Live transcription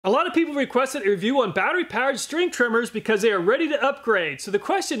A lot of people requested a review on battery-powered string trimmers because they are ready to upgrade. So the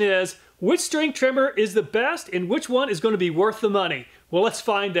question is, which string trimmer is the best and which one is going to be worth the money? Well, let's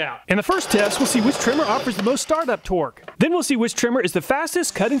find out. In the first test, we'll see which trimmer offers the most startup torque. Then we'll see which trimmer is the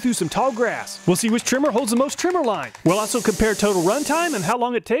fastest cutting through some tall grass. We'll see which trimmer holds the most trimmer line. We'll also compare total runtime and how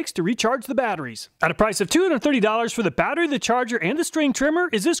long it takes to recharge the batteries. At a price of $230 for the battery, the charger, and the string trimmer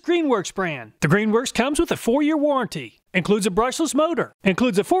is this Greenworks brand. The Greenworks comes with a 4-year warranty. Includes a brushless motor.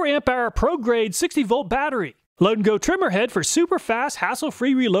 Includes a 4 amp hour pro grade 60 volt battery. Load and go trimmer head for super fast,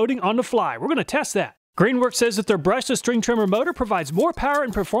 hassle-free reloading on the fly. We're going to test that. Greenworks says that their brushless string trimmer motor provides more power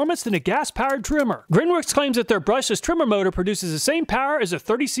and performance than a gas-powered trimmer. Greenworks claims that their brushless trimmer motor produces the same power as a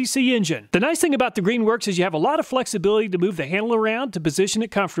 30cc engine. The nice thing about the Greenworks is you have a lot of flexibility to move the handle around to position it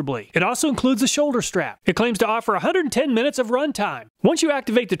comfortably. It also includes a shoulder strap. It claims to offer 110 minutes of runtime. Once you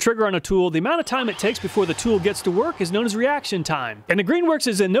activate the trigger on a tool, the amount of time it takes before the tool gets to work is known as reaction time. And the Greenworks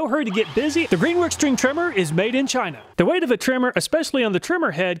is in no hurry to get busy. The Greenworks string trimmer is made in China. The weight of a trimmer, especially on the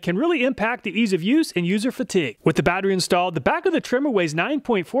trimmer head, can really impact the ease of use and user fatigue. With the battery installed, the back of the trimmer weighs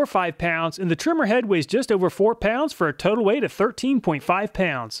 9.45 pounds and the trimmer head weighs just over 4 pounds for a total weight of 13.5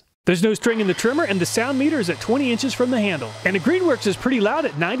 pounds. There's no string in the trimmer and the sound meter is at 20 inches from the handle. And the Greenworks is pretty loud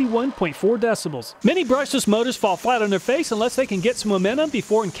at 91.4 decibels. Many brushless motors fall flat on their face unless they can get some momentum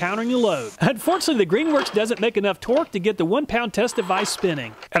before encountering a load. Unfortunately, the Greenworks doesn't make enough torque to get the 1-pound test device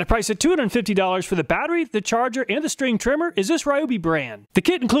spinning. At a price of $250 for the battery, the charger, and the string trimmer is this Ryobi brand. The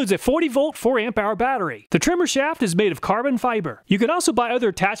kit includes a 40-volt 4 amp hour battery. The trimmer shaft is made of carbon fiber. You can also buy other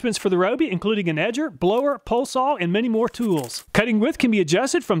attachments for the Ryobi, including an edger, blower, pole saw, and many more tools. Cutting width can be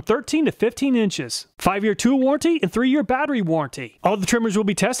adjusted from 13 to 15 inches. 5-year tool warranty and 3-year battery warranty. All the trimmers we'll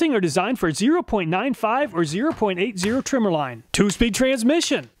be testing are designed for 0.95 or 0.80 trimmer line. 2-speed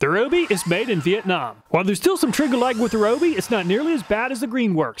transmission. The Ryobi is made in Vietnam. While there's still some trigger lag with the Ryobi, it's not nearly as bad as the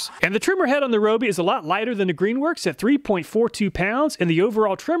Greenworks. And the trimmer head on the Ryobi is a lot lighter than the Greenworks at 3.42 pounds, and the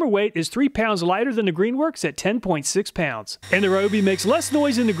overall trimmer weight is 3 pounds lighter than the Greenworks at 10.6 pounds. And the Ryobi makes less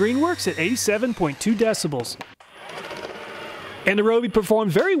noise than the Greenworks at 87.2 decibels. And the Ryobi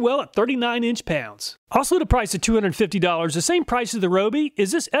performed very well at 39 inch-pounds. Also at a price of $250, the same price as the Ryobi,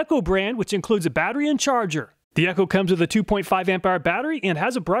 is this Echo brand, which includes a battery and charger. The Echo comes with a 2.5 amp hour battery and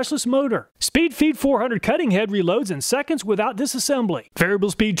has a brushless motor. Speed Feed 400 cutting head reloads in seconds without disassembly.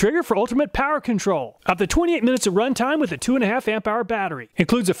 Variable speed trigger for ultimate power control. Up to 28 minutes of runtime with a 2.5 amp hour battery.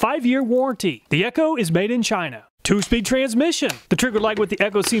 Includes a 5-year warranty. The Echo is made in China. 2-speed transmission. The trigger lag with the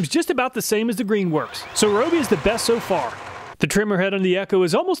Echo seems just about the same as the Greenworks, so Ryobi is the best so far. The trimmer head on the Echo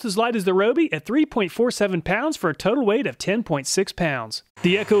is almost as light as the Ryobi at 3.47 pounds for a total weight of 10.6 pounds.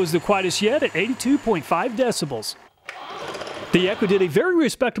 The Echo is the quietest yet at 82.5 decibels. The Echo did a very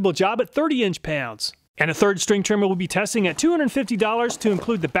respectable job at 30 inch-pounds. And a third string trimmer we'll be testing at $250 to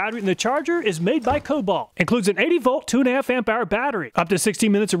include the battery and the charger is made by Kobalt. Includes an 80-volt 2.5 amp hour battery. Up to 60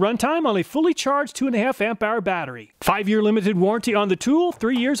 minutes of runtime on a fully charged 2.5 amp hour battery. 5-year limited warranty on the tool,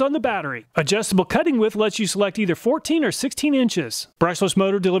 3 years on the battery. Adjustable cutting width lets you select either 14 or 16 inches. Brushless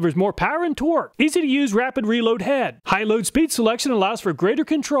motor delivers more power and torque. Easy to use rapid reload head. High load speed selection allows for greater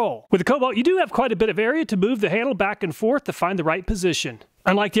control. With the Kobalt, you do have quite a bit of area to move the handle back and forth to find the right position.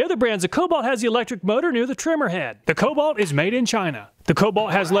 Unlike the other brands, the Kobalt has the electric motor near the trimmer head. The Kobalt is made in China. The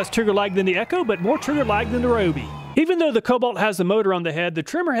Kobalt has less trigger lag than the Echo, but more trigger lag than the Ryobi. Even though the Kobalt has the motor on the head, the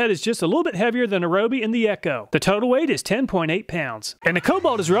trimmer head is just a little bit heavier than the Ryobi and the Echo. The total weight is 10.8 pounds. And the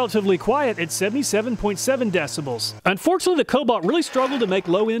Kobalt is relatively quiet at 77.7 decibels. Unfortunately, the Kobalt really struggled to make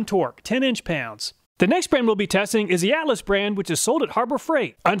low-end torque, 10 inch-pounds. The next brand we'll be testing is the Atlas brand, which is sold at Harbor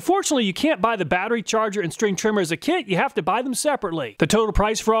Freight. Unfortunately, you can't buy the battery, charger, and string trimmer as a kit. You have to buy them separately. The total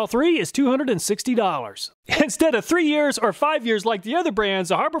price for all three is $260. Instead of 3 years or 5 years like the other brands,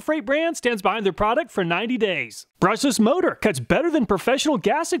 the Harbor Freight brand stands behind their product for 90 days. Brushless motor cuts better than professional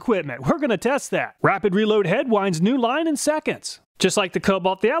gas equipment. We're going to test that. Rapid reload head winds new line in seconds. Just like the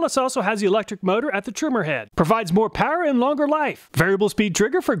Kobalt, the Atlas also has the electric motor at the trimmer head. Provides more power and longer life. Variable speed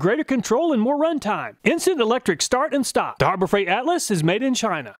trigger for greater control and more runtime. Instant electric start and stop. The Harbor Freight Atlas is made in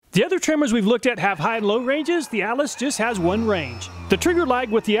China. The other trimmers we've looked at have high and low ranges. The Atlas just has one range. The trigger lag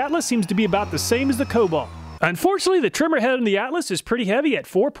with the Atlas seems to be about the same as the Kobalt. Unfortunately, the trimmer head on the Atlas is pretty heavy at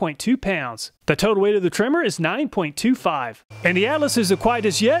 4.2 pounds. The total weight of the trimmer is 9.25. And the Atlas is the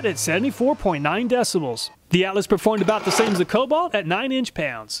quietest yet at 74.9 decibels. The Atlas performed about the same as the Kobalt at 9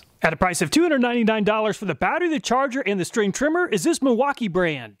 inch-pounds. At a price of $299 for the battery, the charger, and the string trimmer is this Milwaukee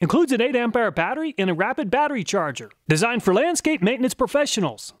brand. Includes an 8 amp-hour battery and a rapid battery charger. Designed for landscape maintenance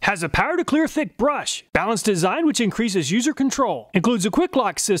professionals. Has a power to clear thick brush. Balanced design which increases user control. Includes a quick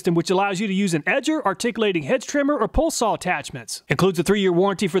lock system which allows you to use an edger, articulating hedge trimmer, or pole saw attachments. Includes a 3-year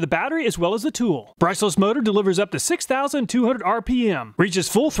warranty for the battery as well as the tool. Brushless motor delivers up to 6,200 RPM. Reaches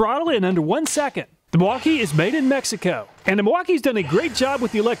full throttle in under 1 second. The Milwaukee is made in Mexico, and the Milwaukee's done a great job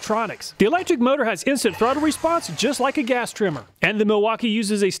with the electronics. The electric motor has instant throttle response just like a gas trimmer. And the Milwaukee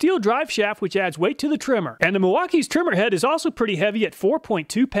uses a steel drive shaft which adds weight to the trimmer. And the Milwaukee's trimmer head is also pretty heavy at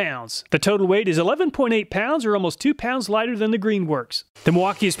 4.2 pounds. The total weight is 11.8 pounds or almost 2 pounds lighter than the Greenworks. The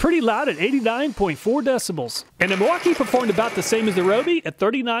Milwaukee is pretty loud at 89.4 decibels. And the Milwaukee performed about the same as the Ryobi at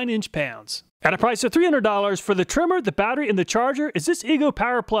 39 inch-pounds. At a price of $300 for the trimmer, the battery, and the charger is this Ego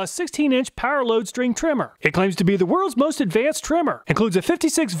Power Plus 16-inch power load string trimmer. It claims to be the world's most advanced trimmer. Includes a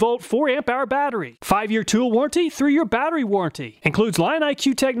 56-volt 4 amp-hour battery, 5-year tool warranty, 3-year battery warranty. Includes Line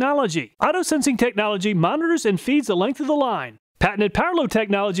IQ technology. Auto-sensing technology monitors and feeds the length of the line. Patented power load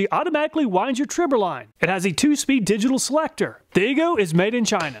technology automatically winds your trimmer line. It has a 2-speed digital selector. The Ego is made in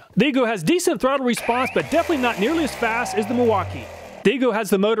China. The Ego has decent throttle response, but definitely not nearly as fast as the Milwaukee. The Ego has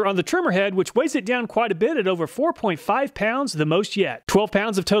the motor on the trimmer head, which weighs it down quite a bit at over 4.5 pounds, the most yet. 12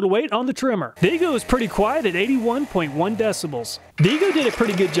 pounds of total weight on the trimmer. The Ego is pretty quiet at 81.1 decibels. The Ego did a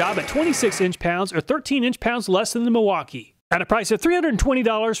pretty good job at 26 inch-pounds or 13 inch-pounds less than the Milwaukee. At a price of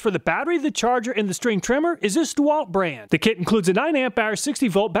 $320 for the battery, the charger, and the string trimmer is this DeWalt brand. The kit includes a 9 amp-hour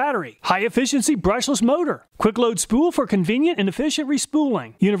 60-volt battery, high-efficiency brushless motor, quick-load spool for convenient and efficient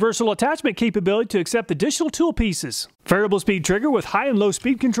respooling, universal attachment capability to accept additional tool pieces, variable speed trigger with high and low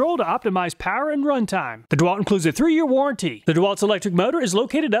speed control to optimize power and runtime. The DeWalt includes a 3-year warranty. The DeWalt's electric motor is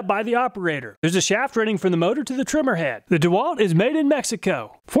located up by the operator. There's a shaft running from the motor to the trimmer head. The DeWalt is made in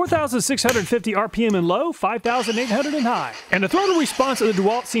Mexico. 4,650 RPM in low, 5,800 in high. And the throttle response of the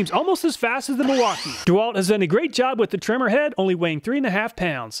DeWalt seems almost as fast as the Milwaukee. DeWalt has done a great job with the trimmer head, only weighing 3.5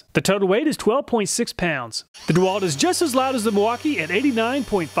 pounds. The total weight is 12.6 pounds. The DeWalt is just as loud as the Milwaukee at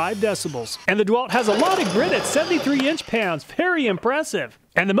 89.5 decibels. And the DeWalt has a lot of grit at 73 inch-pounds. Very impressive.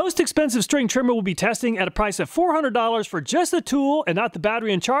 And the most expensive string trimmer we'll be testing at a price of $400 for just the tool and not the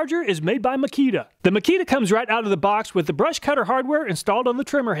battery and charger is made by Makita. The Makita comes right out of the box with the brush cutter hardware installed on the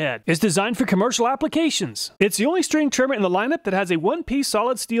trimmer head. It's designed for commercial applications. It's the only string trimmer in the lineup that has a one-piece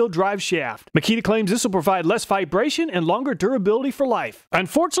solid steel drive shaft. Makita claims this will provide less vibration and longer durability for life.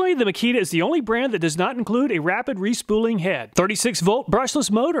 Unfortunately, the Makita is the only brand that does not include a rapid respooling head. 36-volt brushless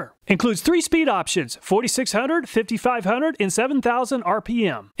motor. Includes 3 speed options, 4,600, 5,500, and 7,000 RPM.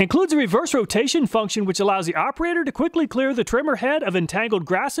 Includes a reverse rotation function which allows the operator to quickly clear the trimmer head of entangled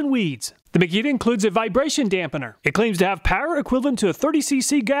grass and weeds. The Makita includes a vibration dampener. It claims to have power equivalent to a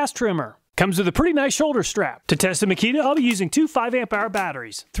 30cc gas trimmer. Comes with a pretty nice shoulder strap. To test the Makita, I'll be using 2 5 amp-hour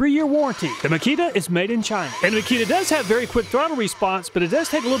batteries. 3-year warranty. The Makita is made in China. And the Makita does have very quick throttle response, but it does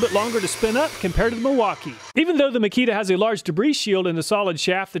take a little bit longer to spin up compared to the Milwaukee. Even though the Makita has a large debris shield and a solid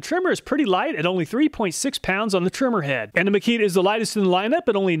shaft, the trimmer is pretty light at only 3.6 pounds on the trimmer head. And the Makita is the lightest in the lineup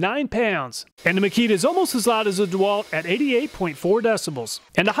at only 9 pounds. And the Makita is almost as loud as the DeWalt at 88.4 decibels.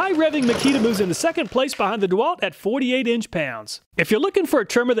 And the high-revving Makita moves into second place behind the DeWalt at 48 inch-pounds. If you're looking for a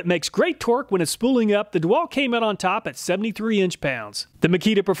trimmer that makes great torque when it's spooling up, the DeWalt came out on top at 73 inch-pounds. The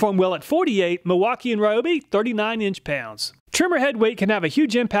Makita performed well at 48, Milwaukee and Ryobi 39 inch-pounds. Trimmer head weight can have a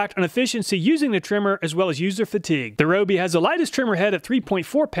huge impact on efficiency using the trimmer as well as user fatigue. The Ryobi has the lightest trimmer head at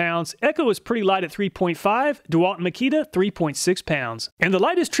 3.4 pounds, Echo is pretty light at 3.5, DeWalt and Makita 3.6 pounds. And the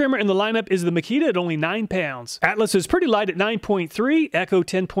lightest trimmer in the lineup is the Makita at only 9 pounds. Atlas is pretty light at 9.3, Echo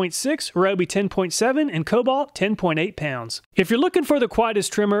 10.6, Ryobi 10.7, and Kobalt 10.8 pounds. If you're looking for the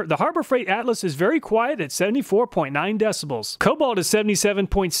quietest trimmer, the Harbor Freight Atlas is very quiet at 74.9 decibels. Kobalt is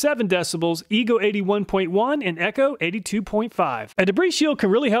 77.7 decibels, Ego 81.1, and Echo 82.5. A debris shield can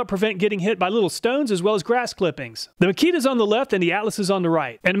really help prevent getting hit by little stones as well as grass clippings. The Makita is on the left and the Atlas is on the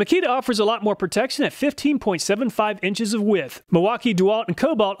right. And the Makita offers a lot more protection at 15.75 inches of width. Milwaukee, DeWalt, and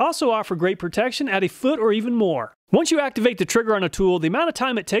Kobalt also offer great protection at a foot or even more. Once you activate the trigger on a tool, the amount of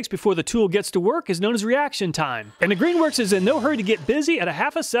time it takes before the tool gets to work is known as reaction time. And the Greenworks is in no hurry to get busy at a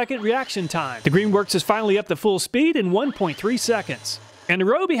half-a-second reaction time. The Greenworks is finally up to full speed in 1.3 seconds. And the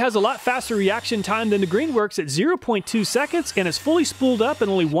Ryobi has a lot faster reaction time than the Greenworks at 0.2 seconds and is fully spooled up in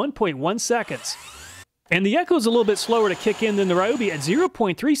only 1.1 seconds. And the Echo is a little bit slower to kick in than the Ryobi at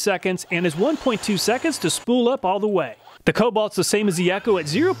 0.3 seconds and is 1.2 seconds to spool up all the way. The Kobalt's the same as the Echo at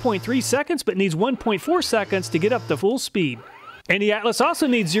 0.3 seconds but needs 1.4 seconds to get up to full speed. And the Atlas also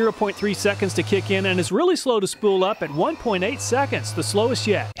needs 0.3 seconds to kick in and is really slow to spool up at 1.8 seconds, the slowest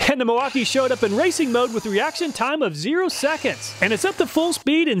yet. And the Milwaukee showed up in racing mode with a reaction time of 0 seconds. And it's up to full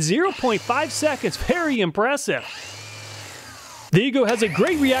speed in 0.5 seconds. Very impressive. The Ego has a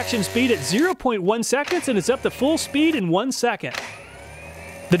great reaction speed at 0.1 seconds and it's up to full speed in 1 second.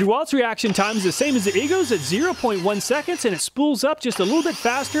 The DeWalt's reaction time is the same as the Ego's at 0.1 seconds and it spools up just a little bit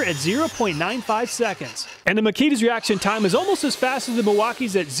faster at 0.95 seconds. And the Makita's reaction time is almost as fast as the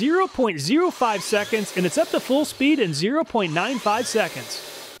Milwaukee's at 0.05 seconds and it's up to full speed in 0.95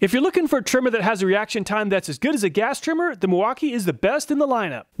 seconds. If you're looking for a trimmer that has a reaction time that's as good as a gas trimmer, the Milwaukee is the best in the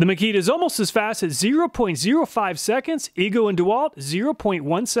lineup. The Makita is almost as fast at 0.05 seconds, Ego and DeWalt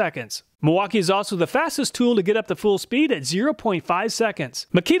 0.1 seconds. Milwaukee is also the fastest tool to get up to full speed at 0.5 seconds.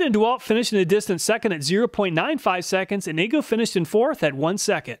 Makita and DeWalt finished in a distant second at 0.95 seconds and Ego finished in fourth at 1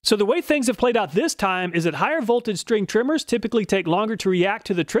 second. So the way things have played out this time is that higher voltage string trimmers typically take longer to react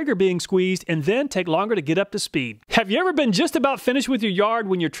to the trigger being squeezed and then take longer to get up to speed. Have you ever been just about finished with your yard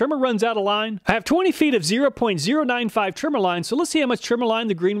when your trimmer runs out of line? I have 20 feet of 0.095 trimmer line, so let's see how much trimmer line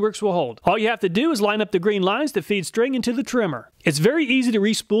the Greenworks will hold. All you have to do is line up the green lines to feed string into the trimmer. It's very easy to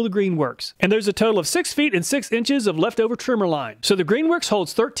re-spool the Greenworks. And there's a total of 6 feet and 6 inches of leftover trimmer line. So the Greenworks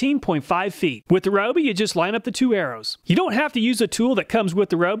holds 13.5 feet. With the Ryobi, you just line up the 2 arrows. You don't have to use a tool that comes with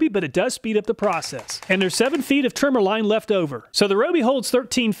the Ryobi, but it does speed up the process. And there's 7 feet of trimmer line left over. So the Ryobi holds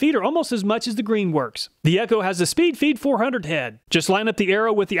 13 feet or almost as much as the Greenworks. The Echo has a Speed Feed 400 head. Just line up the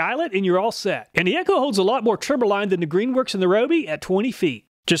arrow with the eyelet and you're all set. And the Echo holds a lot more trimmer line than the Greenworks and the Ryobi at 20 feet.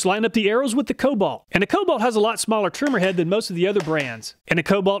 Just line up the arrows with the Kobalt. And the Kobalt has a lot smaller trimmer head than most of the other brands. And the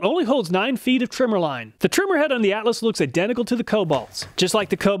Kobalt only holds 9 feet of trimmer line. The trimmer head on the Atlas looks identical to the Kobalt's. Just like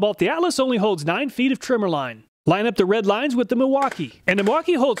the Kobalt, the Atlas only holds 9 feet of trimmer line. Line up the red lines with the Milwaukee. And the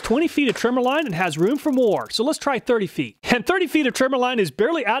Milwaukee holds 20 feet of trimmer line and has room for more. So let's try 30 feet. And 30 feet of trimmer line is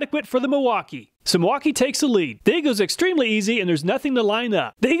barely adequate for the Milwaukee. So Milwaukee takes the lead. The Ego is extremely easy and there's nothing to line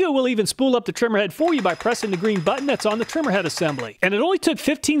up. The Ego will even spool up the trimmer head for you by pressing the green button that's on the trimmer head assembly. And it only took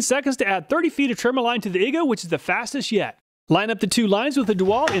 15 seconds to add 30 feet of trimmer line to the Ego, which is the fastest yet. Line up the 2 lines with the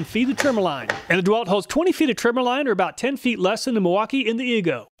DeWalt and feed the trimmer line. And the DeWalt holds 20 feet of trimmer line or about 10 feet less than the Milwaukee and the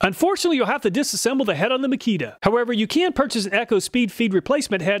Ego. Unfortunately, you'll have to disassemble the head on the Makita. However, you can purchase an Echo Speed Feed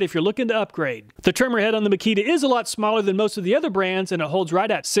replacement head if you're looking to upgrade. The trimmer head on the Makita is a lot smaller than most of the other brands and it holds right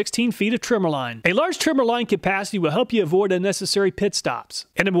at 16 feet of trimmer line. A large trimmer line capacity will help you avoid unnecessary pit stops.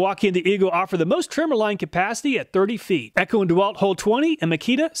 And the Milwaukee and the Ego offer the most trimmer line capacity at 30 feet. Echo and DeWalt hold 20 and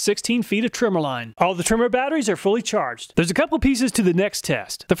Makita 16 feet of trimmer line. All the trimmer batteries are fully charged. There's a couple pieces to the next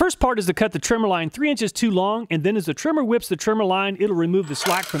test. The first part is to cut the trimmer line 3 inches too long, and then as the trimmer whips the trimmer line, it'll remove the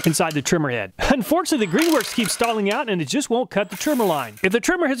slack from inside the trimmer head. Unfortunately, the Greenworks keeps stalling out and it just won't cut the trimmer line. If the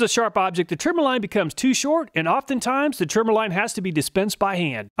trimmer hits a sharp object, the trimmer line becomes too short, and oftentimes the trimmer line has to be dispensed by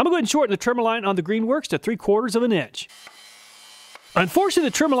hand. I'm going to go ahead and shorten the trimmer line on the Greenworks to 3/4 of an inch. Unfortunately,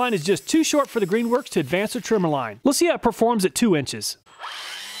 the trimmer line is just too short for the Greenworks to advance the trimmer line. Let's see how it performs at 2 inches.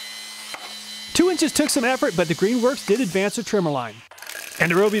 2 inches took some effort, but the Greenworks did advance the trimmer line.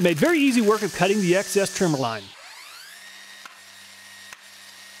 And the Ryobi made very easy work of cutting the excess trimmer line.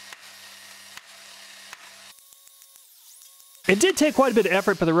 It did take quite a bit of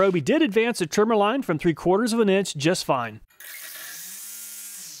effort, but the Ryobi did advance the trimmer line from 3/4 of an inch just fine.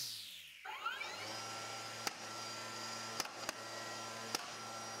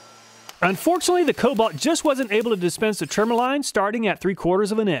 Unfortunately, the Kobalt just wasn't able to dispense the trimmer line starting at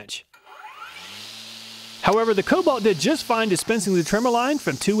 3/4 of an inch. However, the Kobalt did just fine dispensing the trimmer line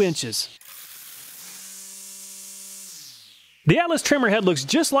from 2 inches. The Atlas trimmer head looks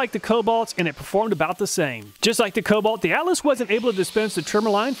just like the Kobalt's and it performed about the same. Just like the Kobalt, the Atlas wasn't able to dispense the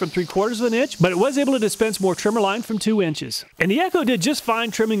trimmer line from 3/4 of an inch, but it was able to dispense more trimmer line from 2 inches. And the Echo did just fine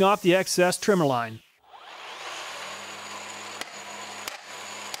trimming off the excess trimmer line.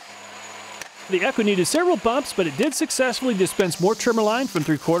 The Echo needed several bumps, but it did successfully dispense more trimmer line from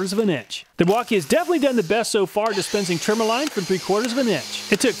 3/4 of an inch. The Milwaukee has definitely done the best so far dispensing trimmer line from 3/4 of an inch.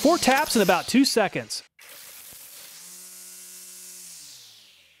 It took 4 taps in about 2 seconds.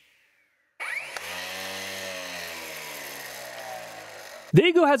 The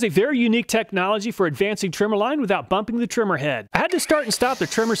Ego has a very unique technology for advancing trimmer line without bumping the trimmer head. I had to start and stop the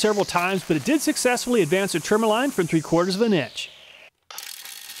trimmer several times, but it did successfully advance the trimmer line from 3/4 of an inch.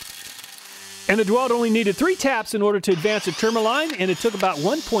 And the DeWalt only needed 3 taps in order to advance the trimmer line, and it took about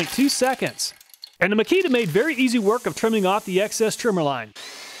 1.2 seconds. And the Makita made very easy work of trimming off the excess trimmer line.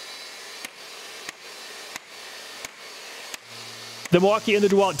 The Milwaukee and the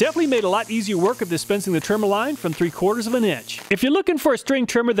DeWalt definitely made a lot easier work of dispensing the trimmer line from 3/4 of an inch. If you're looking for a string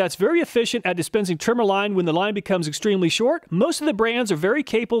trimmer that's very efficient at dispensing trimmer line when the line becomes extremely short, most of the brands are very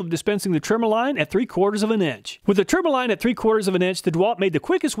capable of dispensing the trimmer line at 3/4 of an inch. With the trimmer line at 3/4 of an inch, the DeWalt made the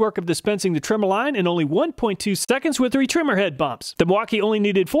quickest work of dispensing the trimmer line in only 1.2 seconds with 3 trimmer head bumps. The Milwaukee only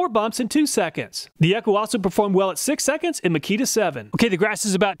needed 4 bumps in 2 seconds. The Echo also performed well at 6 seconds and Makita 7. Okay, the grass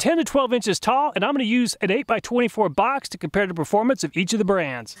is about 10 to 12 inches tall, and I'm going to use an 8x24 box to compare the performance of each of the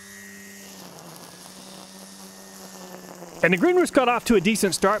brands. And the Greenworks got off to a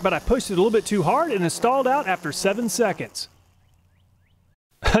decent start, but I pushed it a little bit too hard and it stalled out after 7 seconds.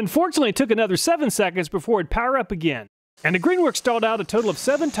 Unfortunately, it took another 7 seconds before it'd power up again. And the Greenworks stalled out a total of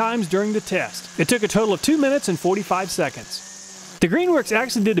 7 times during the test. It took a total of 2 minutes and 45 seconds. The Greenworks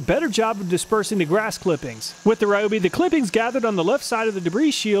actually did a better job of dispersing the grass clippings. With the Ryobi, the clippings gathered on the left side of the debris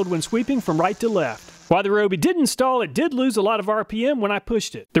shield when sweeping from right to left. While the Ryobi didn't stall, it did lose a lot of RPM when I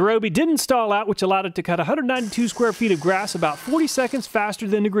pushed it. The Ryobi didn't stall out, which allowed it to cut 192 square feet of grass about 40 seconds faster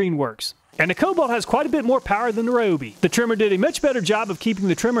than the Greenworks. And the Kobalt has quite a bit more power than the Ryobi. The trimmer did a much better job of keeping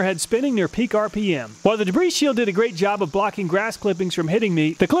the trimmer head spinning near peak RPM. While the debris shield did a great job of blocking grass clippings from hitting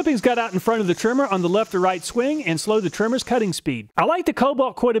me, the clippings got out in front of the trimmer on the left or right swing and slowed the trimmer's cutting speed. I like the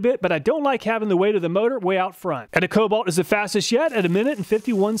Kobalt quite a bit, but I don't like having the weight of the motor way out front. And the Kobalt is the fastest yet at 1 minute and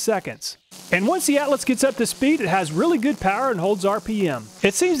 51 seconds. And once the Atlas gets up to speed, it has really good power and holds RPM.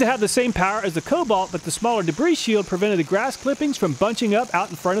 It seems to have the same power as the Kobalt, but the smaller debris shield prevented the grass clippings from bunching up out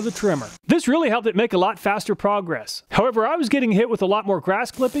in front of the trimmer. This really helped it make a lot faster progress. However, I was getting hit with a lot more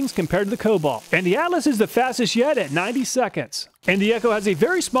grass clippings compared to the Kobalt. And the Atlas is the fastest yet at 90 seconds. And the Echo has a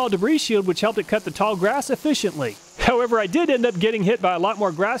very small debris shield which helped it cut the tall grass efficiently. However, I did end up getting hit by a lot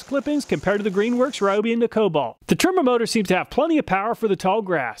more grass clippings compared to the Greenworks, Ryobi, and the Kobalt. The trimmer motor seems to have plenty of power for the tall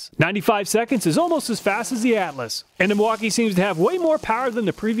grass. 95 seconds is almost as fast as the Atlas. And the Milwaukee seems to have way more power than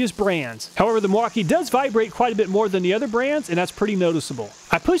the previous brands. However, the Milwaukee does vibrate quite a bit more than the other brands, and that's pretty noticeable.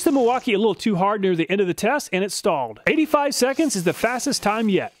 I pushed the Milwaukee a little too hard near the end of the test, and it stalled. 85 seconds is the fastest time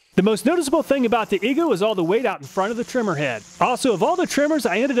yet. The most noticeable thing about the Ego is all the weight out in front of the trimmer head. Also, of all the trimmers,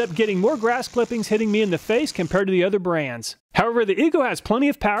 I ended up getting more grass clippings hitting me in the face compared to the other brands. However, the Ego has plenty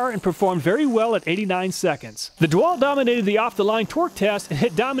of power and performed very well at 89 seconds. The DeWalt dominated the off-the-line torque test, and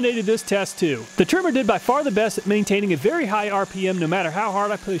it dominated this test too. The trimmer did by far the best at maintaining a very high RPM no matter how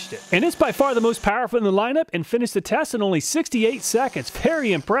hard I pushed it. And it's by far the most powerful in the lineup and finished the test in only 68 seconds.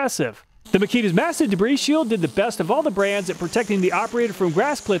 Very impressive. The Makita's massive debris shield did the best of all the brands at protecting the operator from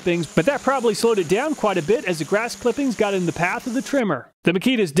grass clippings, but that probably slowed it down quite a bit as the grass clippings got in the path of the trimmer. The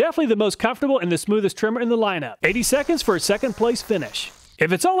Makita is definitely the most comfortable and the smoothest trimmer in the lineup. 80 seconds for a second place finish.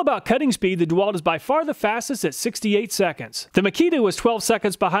 If it's all about cutting speed, the DeWalt is by far the fastest at 68 seconds. The Makita was 12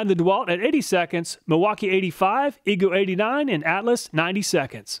 seconds behind the DeWalt at 80 seconds, Milwaukee 85, Ego 89, and Atlas 90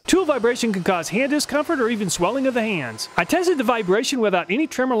 seconds. Tool vibration can cause hand discomfort or even swelling of the hands. I tested the vibration without any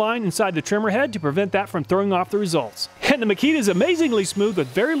trimmer line inside the trimmer head to prevent that from throwing off the results. And the Makita is amazingly smooth with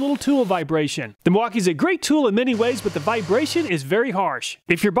very little tool vibration. The Milwaukee is a great tool in many ways, but the vibration is very harsh.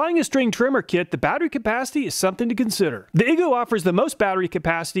 If you're buying a string trimmer kit, the battery capacity is something to consider. The Ego offers the most battery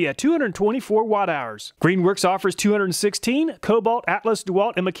capacity at 224 watt-hours. Greenworks offers 216, Kobalt, Atlas,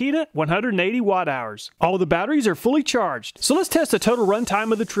 DeWalt, and Makita 180 watt-hours. All the batteries are fully charged. So let's test the total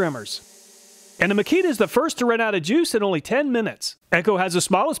runtime of the trimmers. And the Makita is the first to run out of juice in only 10 minutes. Echo has the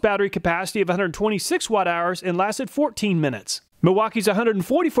smallest battery capacity of 126 watt-hours and lasted 14 minutes. Milwaukee's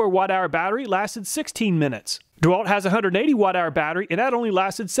 144 watt-hour battery lasted 16 minutes. DeWalt has a 180 watt-hour battery and that only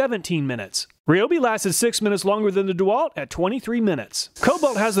lasted 17 minutes. Ryobi lasted 6 minutes longer than the DeWalt at 23 minutes.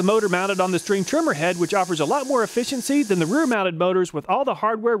 Kobalt has the motor mounted on the string trimmer head, which offers a lot more efficiency than the rear-mounted motors with all the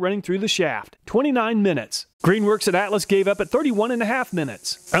hardware running through the shaft. 29 minutes. Greenworks and Atlas gave up at 31.5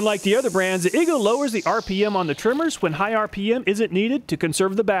 minutes. Unlike the other brands, the Ego lowers the RPM on the trimmers when high RPM isn't needed to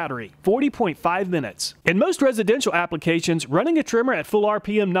conserve the battery. 40.5 minutes. In most residential applications, running a trimmer at full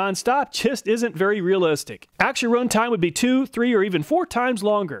RPM non-stop just isn't very realistic. Actual run time would be 2, 3, or even 4 times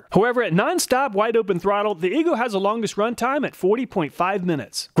longer. However, at non-stop wide open throttle, the Ego has the longest run time at 40.5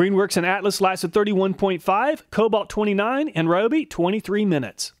 minutes. Greenworks and Atlas lasted 31.5, Kobalt 29, and Ryobi 23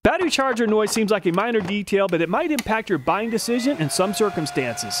 minutes. Battery charger noise seems like a minor detail, but it might impact your buying decision in some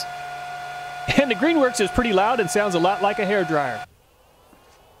circumstances. And the Greenworks is pretty loud and sounds a lot like a hairdryer.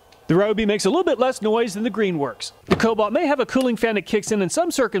 The Ryobi makes a little bit less noise than the Greenworks. The Kobalt may have a cooling fan that kicks in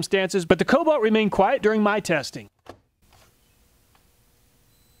some circumstances, but the Kobalt remained quiet during my testing.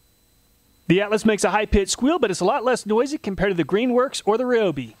 The Atlas makes a high-pitched squeal, but it's a lot less noisy compared to the Greenworks or the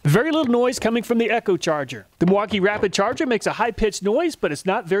Ryobi. Very little noise coming from the Echo charger. The Milwaukee Rapid Charger makes a high-pitched noise, but it's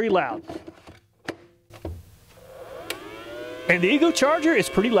not very loud. And the Ego charger is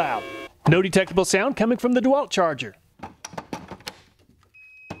pretty loud. No detectable sound coming from the DeWalt charger.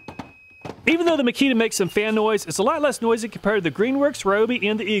 Even though the Makita makes some fan noise, it's a lot less noisy compared to the Greenworks, Ryobi,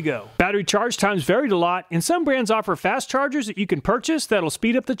 and the Ego. Battery charge times varied a lot, and some brands offer fast chargers that you can purchase that'll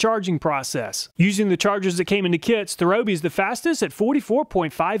speed up the charging process. Using the chargers that came into kits, the Ryobi is the fastest at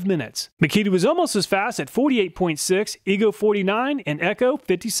 44.5 minutes. Makita was almost as fast at 48.6, Ego 49, and Echo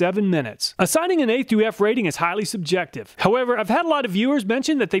 57 minutes. Assigning an A through F rating is highly subjective. However, I've had a lot of viewers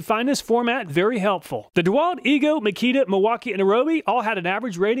mention that they find this format very helpful. The DeWalt, Ego, Makita, Milwaukee, and Ryobi all had an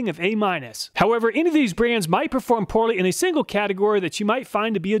average rating of A-. However, any of these brands might perform poorly in a single category that you might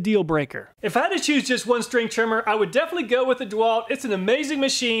find to be a deal breaker. If I had to choose just one string trimmer, I would definitely go with the DeWalt. It's an amazing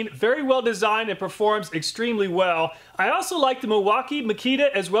machine, very well designed, and performs extremely well. I also like the Milwaukee, Makita,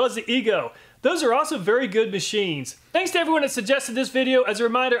 as well as the Ego. Those are also very good machines. Thanks to everyone that suggested this video. As a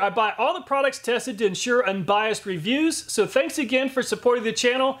reminder, I buy all the products tested to ensure unbiased reviews, so thanks again for supporting the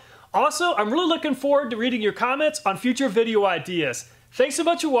channel. Also, I'm really looking forward to reading your comments on future video ideas. Thanks so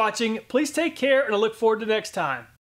much for watching. Please take care, and I look forward to next time.